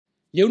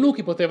Gli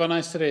eunuchi potevano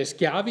essere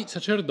schiavi,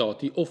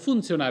 sacerdoti o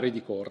funzionari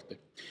di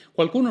corte.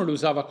 Qualcuno li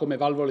usava come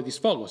valvole di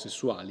sfogo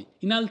sessuali,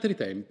 in altri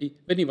tempi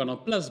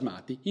venivano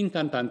plasmati in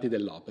cantanti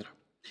dell'opera.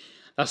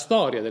 La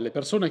storia delle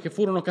persone che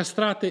furono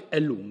castrate è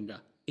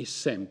lunga e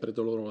sempre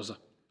dolorosa.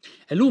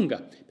 È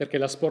lunga perché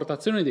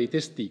l'asportazione dei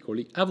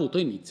testicoli ha avuto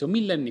inizio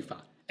millenni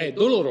fa. È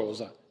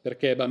dolorosa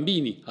perché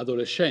bambini,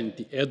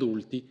 adolescenti e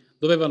adulti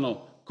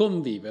dovevano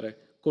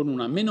convivere con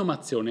una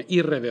menomazione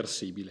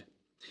irreversibile.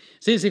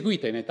 Se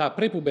eseguita in età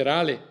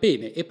prepuberale,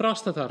 pene e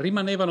prostata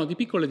rimanevano di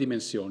piccole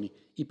dimensioni,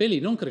 i peli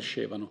non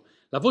crescevano,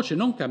 la voce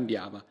non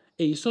cambiava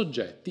e i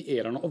soggetti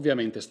erano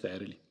ovviamente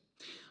sterili.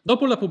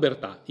 Dopo la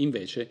pubertà,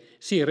 invece,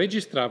 si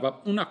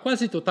registrava una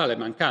quasi totale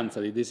mancanza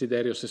di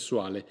desiderio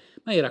sessuale,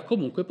 ma era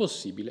comunque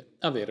possibile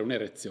avere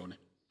un'erezione.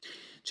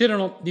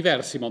 C'erano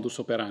diversi modus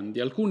operandi,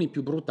 alcuni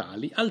più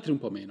brutali, altri un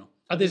po' meno.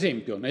 Ad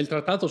esempio, nel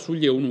trattato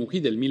sugli Eunuchi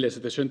del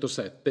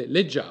 1707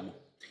 leggiamo: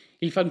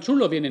 il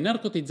fanciullo viene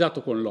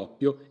narcotizzato con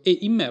l'oppio e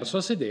immerso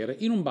a sedere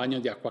in un bagno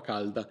di acqua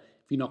calda,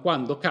 fino a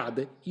quando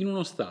cade in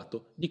uno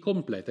stato di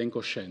completa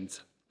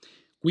incoscienza.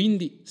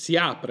 Quindi si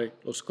apre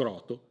lo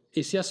scroto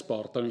e si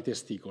asportano i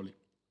testicoli.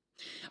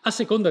 A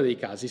seconda dei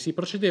casi si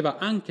procedeva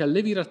anche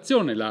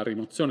all'evirazione, la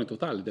rimozione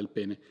totale del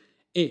pene,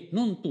 e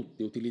non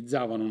tutti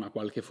utilizzavano una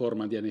qualche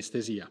forma di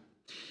anestesia.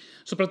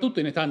 Soprattutto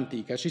in età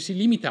antica ci si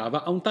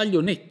limitava a un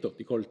taglio netto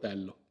di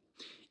coltello.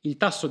 Il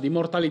tasso di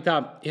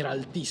mortalità era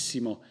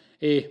altissimo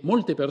e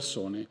molte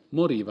persone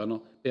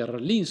morivano per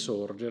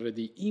l'insorgere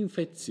di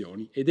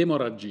infezioni ed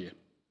emorragie.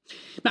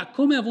 Ma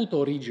come ha avuto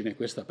origine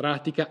questa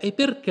pratica e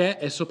perché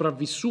è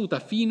sopravvissuta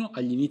fino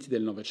agli inizi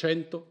del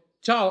Novecento?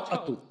 Ciao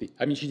a tutti,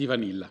 amici di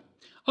Vanilla.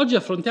 Oggi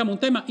affrontiamo un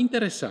tema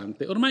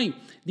interessante, ormai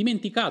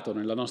dimenticato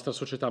nella nostra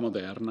società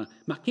moderna,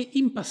 ma che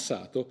in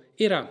passato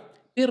era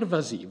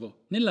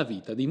pervasivo nella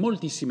vita di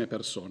moltissime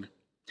persone.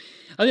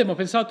 Abbiamo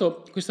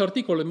pensato questo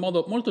articolo in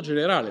modo molto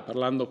generale,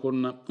 parlando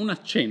con un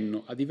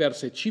accenno a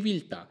diverse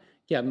civiltà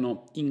che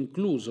hanno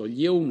incluso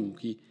gli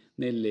eunuchi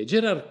nelle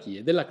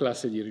gerarchie della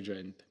classe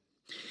dirigente.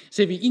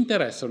 Se vi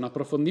interessa un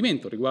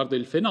approfondimento riguardo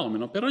il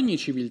fenomeno per ogni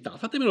civiltà,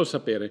 fatemelo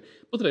sapere,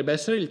 potrebbe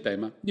essere il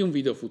tema di un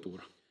video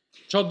futuro.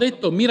 Ciò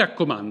detto, mi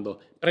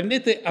raccomando,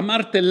 prendete a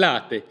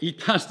martellate il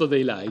tasto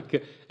dei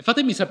like e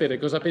fatemi sapere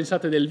cosa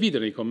pensate del video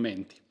nei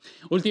commenti.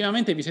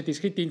 Ultimamente vi siete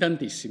iscritti in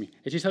tantissimi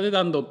e ci state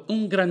dando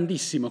un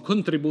grandissimo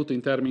contributo in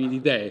termini di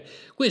idee.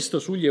 Questo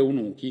sugli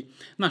eunuchi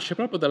nasce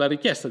proprio dalla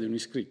richiesta di un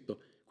iscritto,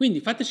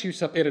 quindi fateci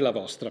sapere la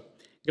vostra.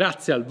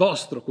 Grazie al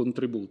vostro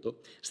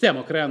contributo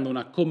stiamo creando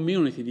una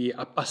community di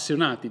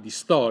appassionati di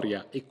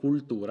storia e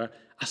cultura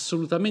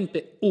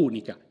assolutamente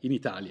unica in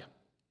Italia.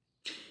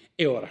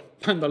 E ora,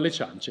 bando alle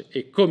ciance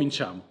e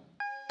cominciamo!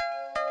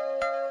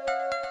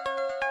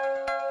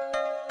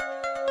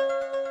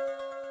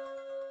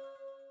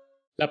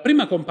 La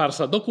prima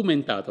comparsa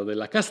documentata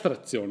della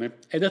castrazione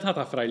è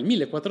datata fra il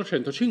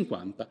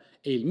 1450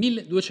 e il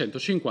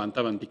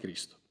 1250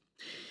 a.C.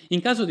 In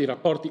caso di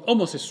rapporti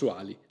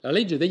omosessuali, la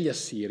legge degli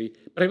Assiri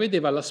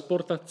prevedeva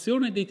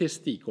l'asportazione dei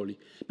testicoli,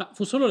 ma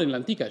fu solo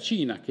nell'antica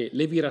Cina che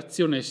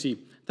l'evirazione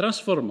si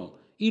trasformò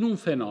in un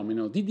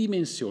fenomeno di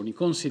dimensioni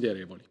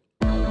considerevoli.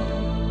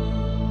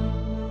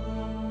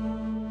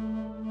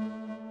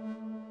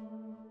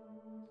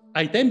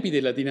 Ai tempi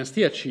della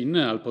dinastia Qin,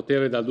 al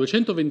potere dal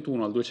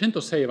 221 al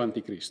 206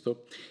 a.C.,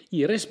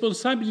 i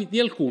responsabili di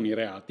alcuni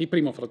reati,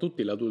 primo fra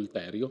tutti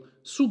l'adulterio,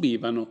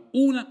 subivano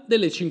una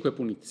delle 5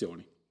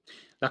 punizioni.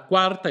 La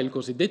quarta, il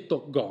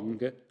cosiddetto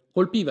gong,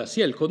 colpiva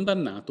sia il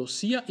condannato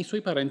sia i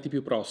suoi parenti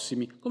più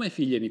prossimi, come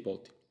figli e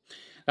nipoti.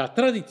 La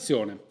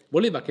tradizione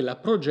voleva che la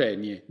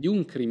progenie di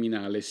un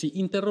criminale si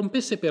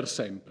interrompesse per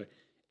sempre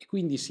e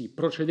quindi si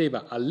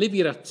procedeva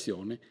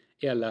all'evirazione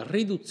e alla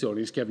riduzione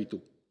in schiavitù.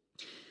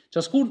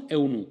 Ciascun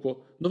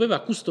eunuco doveva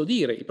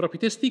custodire i propri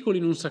testicoli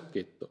in un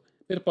sacchetto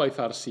per poi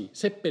farsi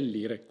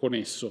seppellire con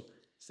esso.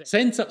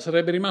 Senza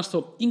sarebbe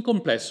rimasto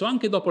incomplesso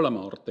anche dopo la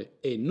morte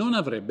e non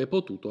avrebbe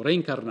potuto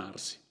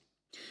reincarnarsi.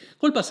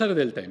 Col passare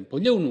del tempo,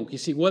 gli eunuchi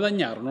si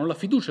guadagnarono la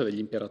fiducia degli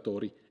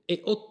imperatori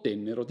e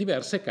ottennero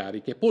diverse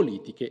cariche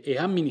politiche e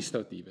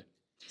amministrative.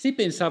 Si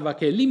pensava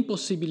che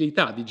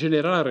l'impossibilità di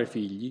generare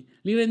figli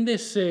li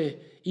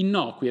rendesse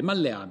innocui e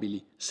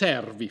malleabili,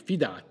 servi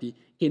fidati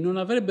che non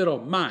avrebbero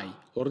mai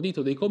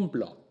ordito dei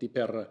complotti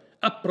per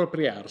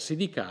appropriarsi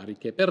di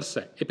cariche per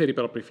sé e per i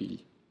propri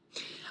figli.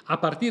 A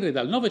partire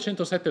dal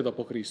 907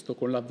 d.C.,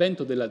 con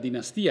l'avvento della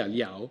dinastia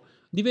Liao,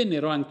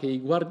 divennero anche i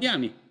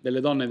guardiani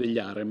delle donne degli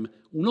harem,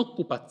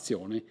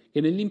 un'occupazione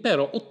che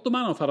nell'impero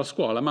ottomano farà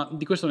scuola, ma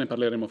di questo ne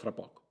parleremo fra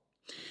poco.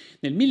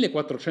 Nel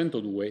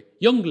 1402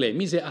 Yongle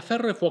mise a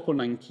ferro e fuoco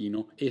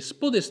Nanchino e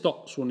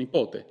spodestò suo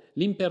nipote,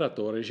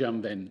 l'imperatore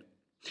Jianwen.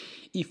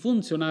 I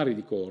funzionari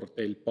di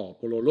corte e il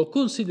popolo lo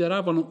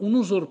consideravano un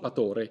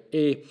usurpatore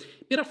e,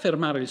 per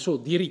affermare il suo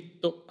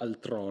diritto al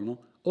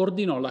trono,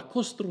 ordinò la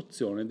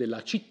costruzione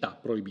della città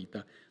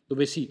proibita,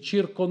 dove si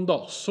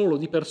circondò solo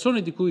di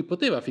persone di cui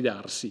poteva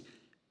fidarsi,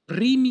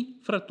 primi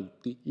fra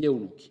tutti gli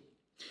eunuchi.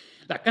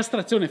 La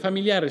castrazione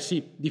familiare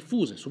si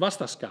diffuse su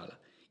vasta scala.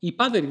 I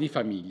padri di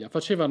famiglia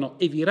facevano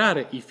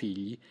evirare i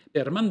figli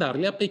per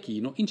mandarli a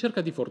Pechino in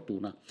cerca di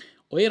fortuna,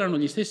 o erano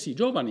gli stessi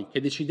giovani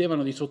che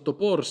decidevano di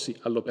sottoporsi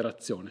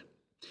all'operazione.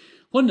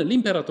 Con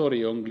l'imperatore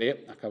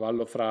Yongle, a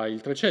cavallo fra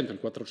il 300 e il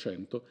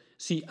 400,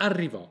 si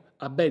arrivò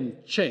a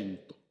ben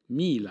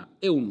 100.000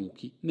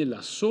 eunuchi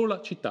nella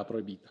sola città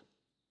proibita.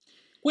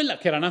 Quella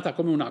che era nata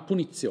come una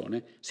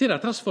punizione si era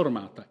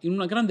trasformata in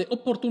una grande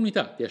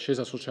opportunità di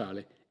ascesa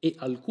sociale e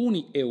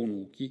alcuni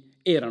eunuchi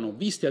erano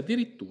visti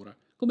addirittura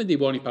come dei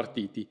buoni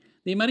partiti,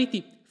 dei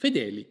mariti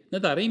fedeli da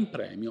dare in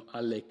premio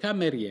alle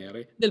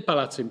cameriere del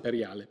palazzo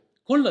imperiale.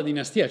 Con la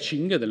dinastia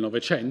Qing del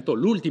Novecento,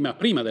 l'ultima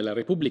prima della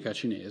Repubblica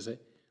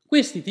Cinese,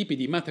 questi tipi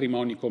di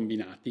matrimoni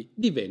combinati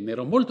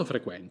divennero molto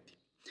frequenti.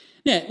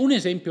 Ne è un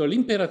esempio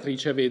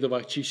l'imperatrice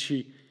vedova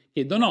Cixi,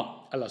 che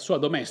donò alla sua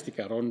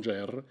domestica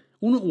Ronger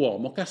un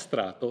uomo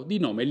castrato di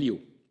nome Liu.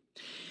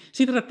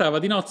 Si trattava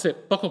di nozze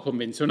poco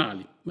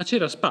convenzionali, ma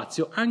c'era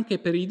spazio anche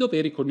per i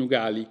doveri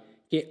coniugali,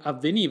 che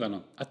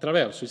avvenivano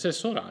attraverso il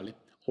sesso orale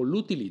o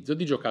l'utilizzo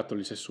di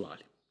giocattoli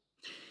sessuali.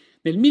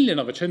 Nel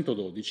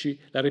 1912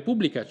 la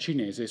Repubblica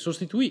Cinese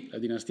sostituì la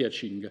dinastia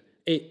Qing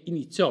e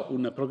iniziò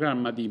un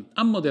programma di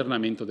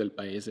ammodernamento del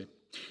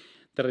paese.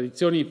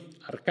 Tradizioni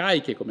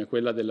arcaiche come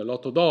quella del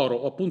lotto d'oro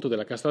o appunto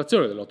della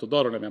castrazione del lotto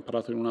d'oro, ne abbiamo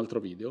parlato in un altro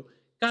video,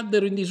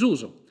 caddero in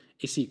disuso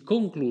e si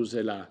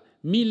concluse la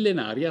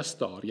millenaria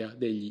storia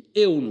degli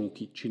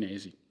eunuchi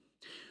cinesi.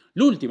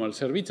 L'ultimo al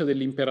servizio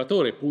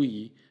dell'imperatore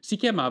Puyi si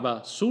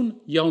chiamava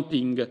Sun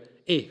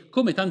Yongping e,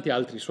 come tanti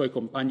altri suoi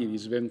compagni di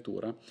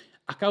sventura,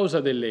 a causa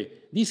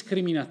delle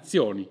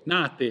discriminazioni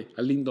nate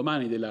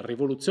all'indomani della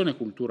rivoluzione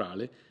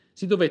culturale,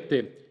 si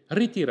dovette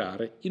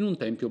ritirare in un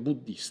tempio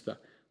buddista,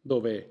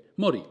 dove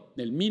morì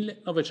nel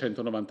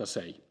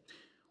 1996.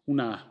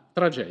 Una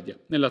tragedia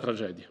nella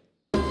tragedia.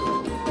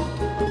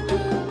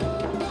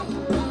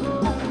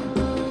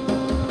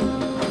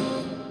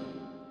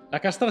 La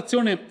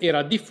castrazione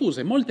era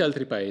diffusa in molti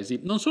altri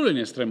paesi, non solo in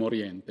Estremo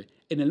Oriente,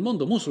 e nel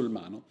mondo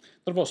musulmano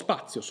trovò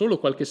spazio solo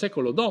qualche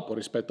secolo dopo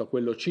rispetto a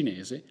quello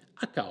cinese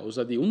a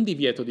causa di un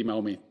divieto di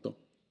Maometto.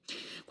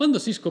 Quando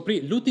si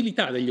scoprì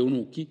l'utilità degli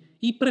eunuchi,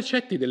 i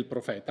precetti del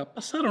profeta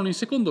passarono in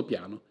secondo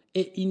piano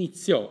e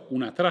iniziò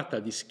una tratta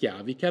di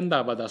schiavi che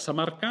andava da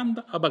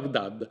Samarcanda a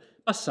Baghdad,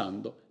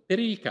 passando per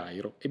il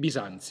Cairo e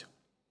Bisanzio.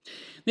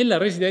 Nella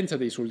residenza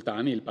dei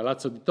sultani, il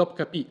palazzo di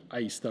Topkapi a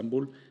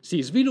Istanbul,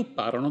 si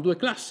svilupparono due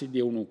classi di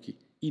eunuchi,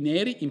 i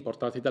neri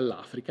importati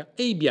dall'Africa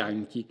e i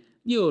bianchi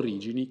di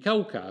origini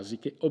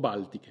caucasiche o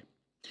baltiche.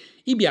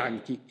 I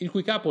bianchi, il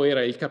cui capo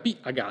era il Capi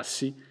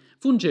Agassi,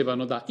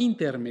 fungevano da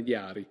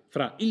intermediari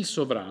fra il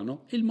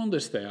sovrano e il mondo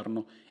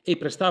esterno e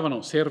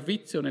prestavano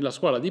servizio nella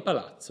scuola di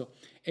palazzo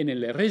e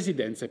nelle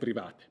residenze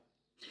private.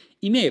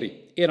 I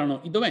neri erano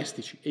i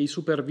domestici e i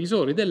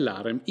supervisori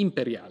dell'harem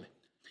imperiale.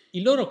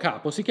 Il loro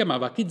capo si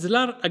chiamava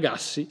Kizlar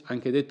Agassi,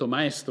 anche detto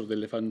maestro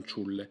delle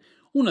fanciulle,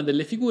 una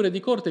delle figure di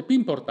corte più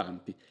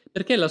importanti,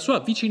 perché la sua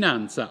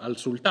vicinanza al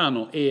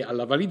sultano e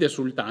alla valide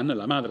sultan,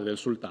 la madre del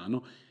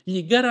sultano,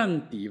 gli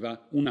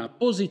garantiva una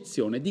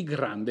posizione di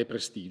grande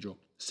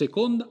prestigio,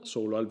 seconda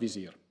solo al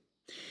visir.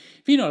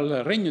 Fino al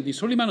regno di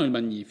Solimano il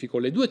Magnifico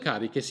le due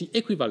cariche si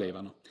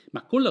equivalevano,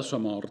 ma con la sua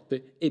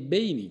morte ebbe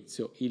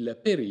inizio il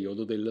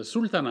periodo del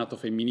sultanato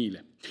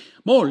femminile.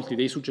 Molti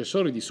dei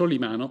successori di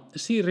Solimano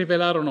si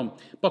rivelarono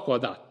poco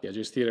adatti a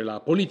gestire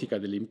la politica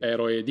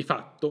dell'impero e di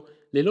fatto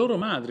le loro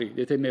madri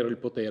detennero il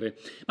potere,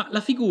 ma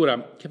la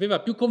figura che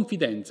aveva più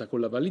confidenza con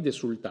la valide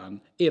sultan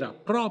era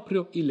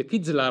proprio il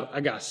Kizlar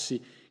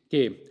Agassi,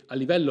 che a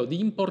livello di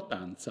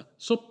importanza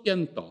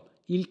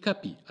soppiantò il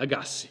Capi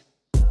Agassi.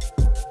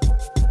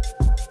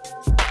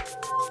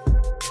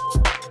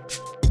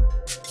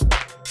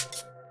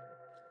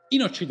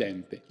 In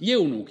Occidente, gli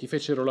eunuchi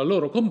fecero la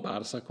loro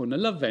comparsa con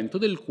l'avvento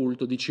del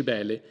culto di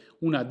Cibele,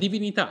 una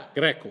divinità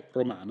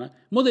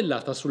greco-romana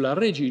modellata sulla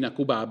regina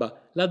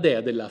Cubaba, la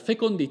dea della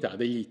fecondità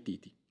degli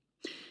Ittiti.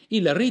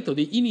 Il rito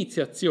di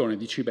iniziazione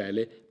di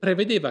Cibele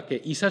prevedeva che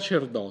i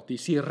sacerdoti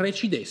si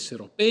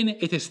recidessero pene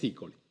e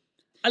testicoli.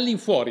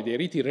 All'infuori dei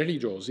riti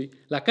religiosi,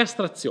 la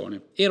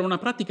castrazione era una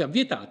pratica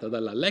vietata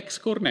dalla Lex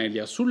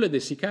Cornelia sulle de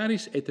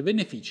Sicaris et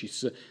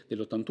Beneficis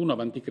dell'81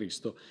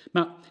 a.C.,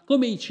 ma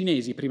come i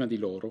cinesi prima di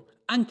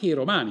loro, anche i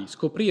romani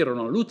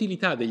scoprirono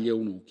l'utilità degli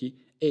eunuchi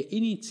e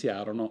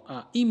iniziarono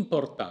a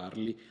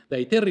importarli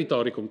dai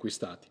territori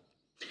conquistati.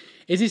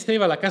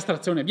 Esisteva la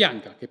castrazione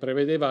bianca, che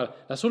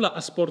prevedeva la sola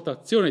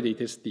asportazione dei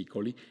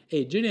testicoli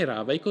e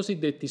generava i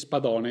cosiddetti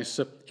spadones,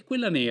 e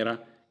quella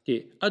nera,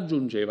 che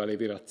aggiungeva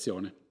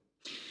l'evirazione.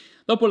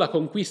 Dopo la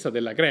conquista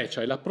della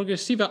Grecia e la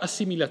progressiva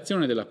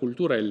assimilazione della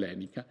cultura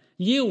ellenica,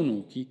 gli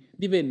eunuchi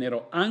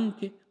divennero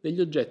anche degli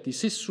oggetti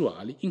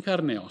sessuali in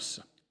carne e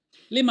ossa.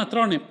 Le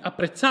matrone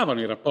apprezzavano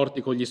i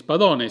rapporti con gli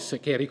spadones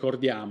che,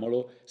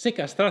 ricordiamolo, se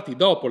castrati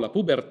dopo la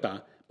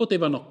pubertà,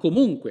 potevano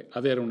comunque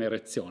avere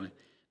un'erezione,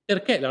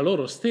 perché la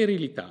loro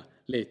sterilità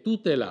le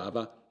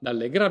tutelava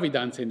dalle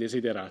gravidanze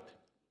indesiderate.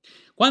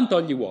 Quanto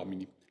agli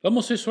uomini,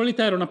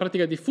 L'omosessualità era una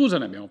pratica diffusa,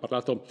 ne abbiamo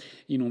parlato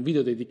in un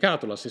video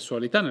dedicato alla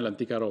sessualità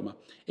nell'antica Roma,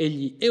 e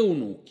gli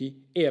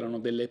eunuchi erano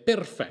delle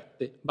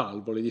perfette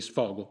valvole di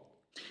sfogo.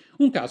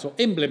 Un caso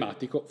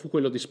emblematico fu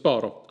quello di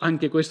Sporo,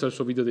 anche questo è il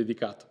suo video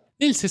dedicato.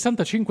 Nel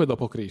 65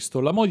 d.C.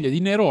 la moglie di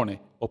Nerone,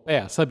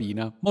 Poppea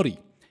Sabina, morì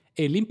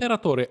e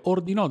l'imperatore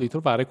ordinò di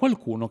trovare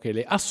qualcuno che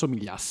le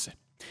assomigliasse.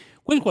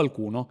 Quel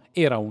qualcuno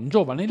era un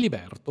giovane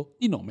liberto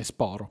di nome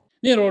Sporo.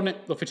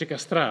 Nerone lo fece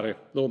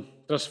castrare,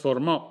 lo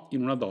trasformò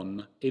in una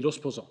donna e lo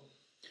sposò.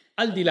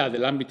 Al di là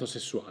dell'ambito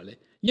sessuale,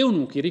 gli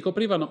eunuchi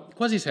ricoprivano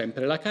quasi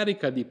sempre la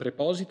carica di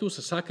prepositus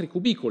sacri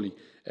cubiculi,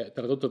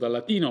 tradotto dal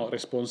latino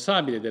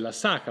responsabile della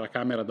sacra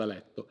camera da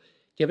letto,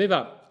 che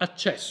aveva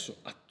accesso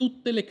a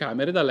tutte le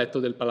camere da letto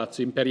del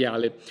palazzo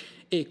imperiale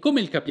e,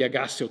 come il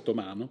capiagasse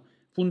ottomano,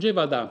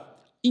 fungeva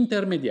da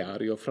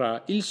intermediario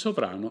fra il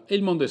sovrano e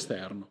il mondo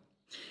esterno.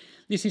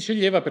 Li si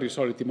sceglieva per i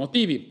soliti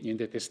motivi,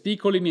 niente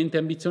testicoli, niente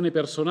ambizione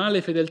personale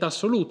e fedeltà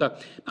assoluta,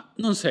 ma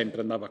non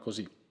sempre andava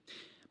così.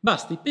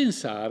 Basti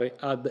pensare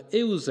ad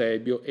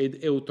Eusebio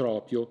ed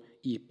Eutropio,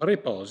 i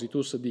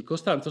prepositus di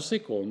Costanzo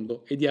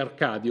II e di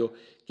Arcadio,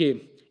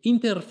 che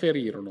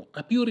interferirono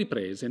a più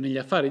riprese negli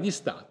affari di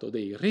Stato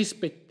dei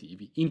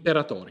rispettivi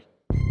imperatori.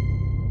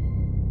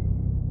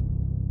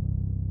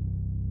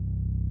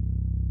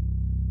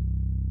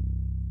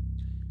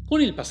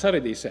 Con il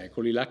passare dei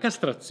secoli, la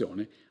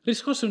castrazione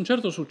riscosse un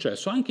certo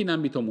successo anche in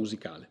ambito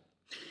musicale.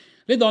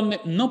 Le donne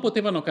non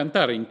potevano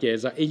cantare in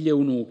chiesa e gli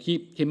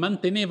eunuchi, che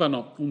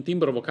mantenevano un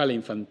timbro vocale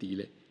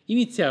infantile,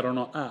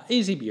 iniziarono a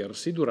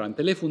esibirsi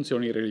durante le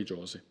funzioni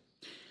religiose.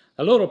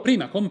 La loro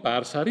prima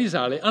comparsa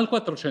risale al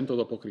 400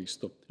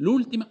 d.C.,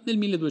 l'ultima nel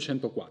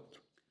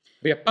 1204.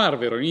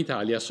 Riapparvero in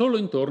Italia solo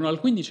intorno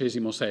al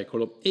XV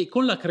secolo e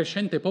con la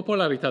crescente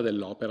popolarità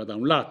dell'opera da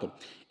un lato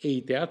e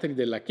i teatri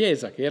della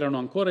Chiesa, che erano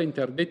ancora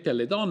interdetti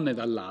alle donne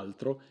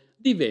dall'altro,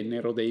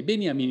 divennero dei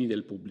beniamini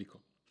del pubblico.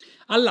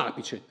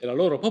 All'apice della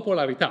loro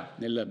popolarità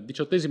nel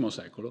XVIII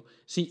secolo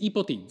si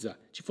ipotizza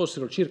ci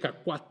fossero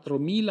circa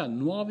 4.000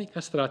 nuovi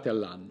castrati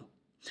all'anno.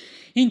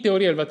 In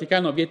teoria il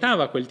Vaticano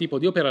vietava quel tipo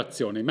di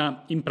operazione,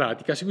 ma in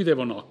pratica si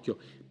chiudeva un occhio,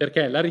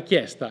 perché la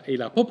richiesta e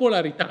la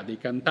popolarità dei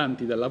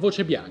cantanti dalla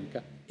voce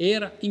bianca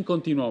era in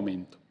continuo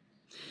aumento.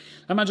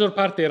 La maggior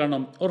parte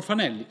erano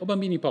orfanelli o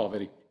bambini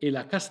poveri e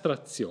la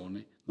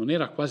castrazione non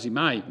era quasi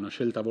mai una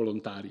scelta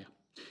volontaria.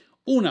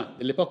 Una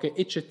delle poche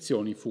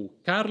eccezioni fu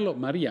Carlo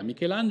Maria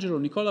Michelangelo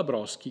Nicola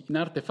Broschi in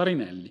arte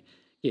Farinelli,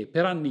 che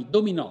per anni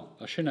dominò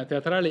la scena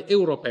teatrale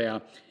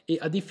europea e,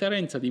 a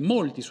differenza di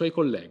molti suoi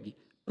colleghi,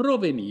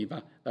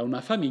 proveniva da una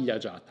famiglia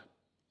agiata.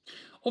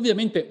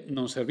 Ovviamente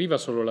non serviva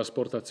solo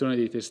l'asportazione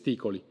dei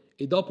testicoli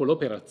e dopo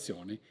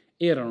l'operazione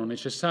erano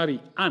necessari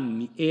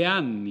anni e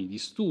anni di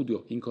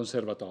studio in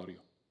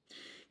conservatorio.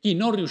 Chi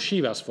non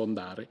riusciva a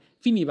sfondare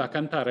finiva a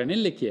cantare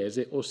nelle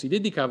chiese o si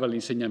dedicava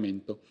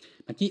all'insegnamento,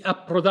 ma chi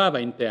approdava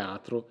in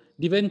teatro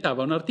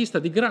diventava un artista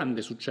di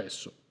grande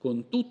successo,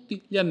 con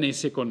tutti gli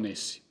annessi e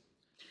connessi.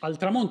 Al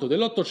tramonto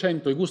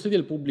dell'Ottocento i gusti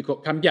del pubblico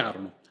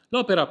cambiarono,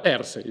 l'opera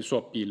perse il suo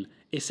appeal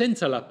e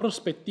senza la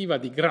prospettiva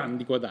di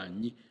grandi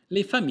guadagni,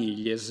 le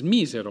famiglie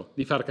smisero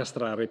di far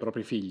castrare i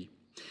propri figli.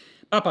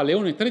 Papa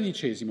Leone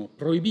XIII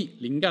proibì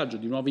l'ingaggio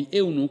di nuovi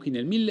eunuchi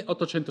nel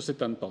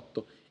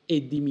 1878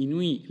 e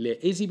diminuì le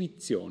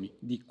esibizioni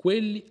di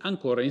quelli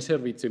ancora in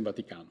servizio in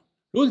Vaticano.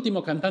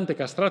 L'ultimo cantante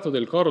castrato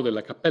del coro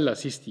della Cappella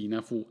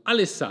Sistina fu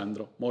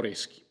Alessandro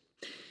Moreschi.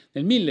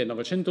 Nel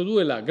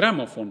 1902 la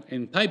Gramophone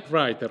and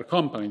Typewriter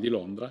Company di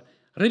Londra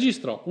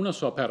registrò una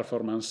sua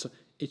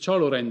performance e ciò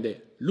lo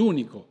rende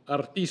l'unico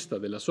artista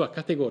della sua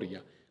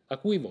categoria la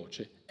cui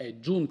voce è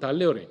giunta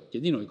alle orecchie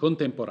di noi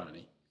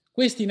contemporanei.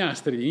 Questi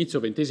nastri di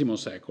inizio XX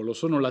secolo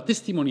sono la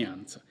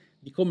testimonianza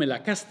di come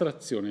la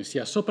castrazione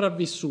sia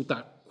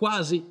sopravvissuta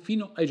quasi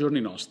fino ai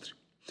giorni nostri.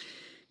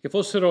 Che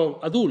fossero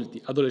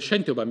adulti,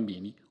 adolescenti o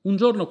bambini, un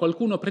giorno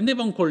qualcuno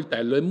prendeva un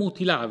coltello e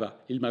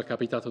mutilava il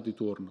malcapitato di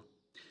turno.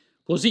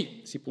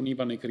 Così si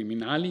punivano i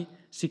criminali,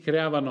 si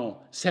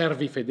creavano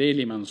servi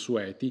fedeli e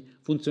mansueti,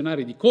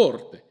 funzionari di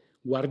corte,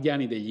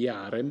 guardiani degli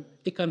harem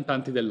e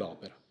cantanti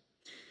dell'opera.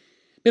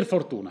 Per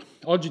fortuna,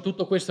 oggi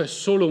tutto questo è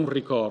solo un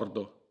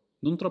ricordo,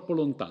 non troppo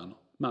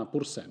lontano, ma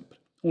pur sempre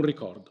un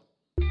ricordo.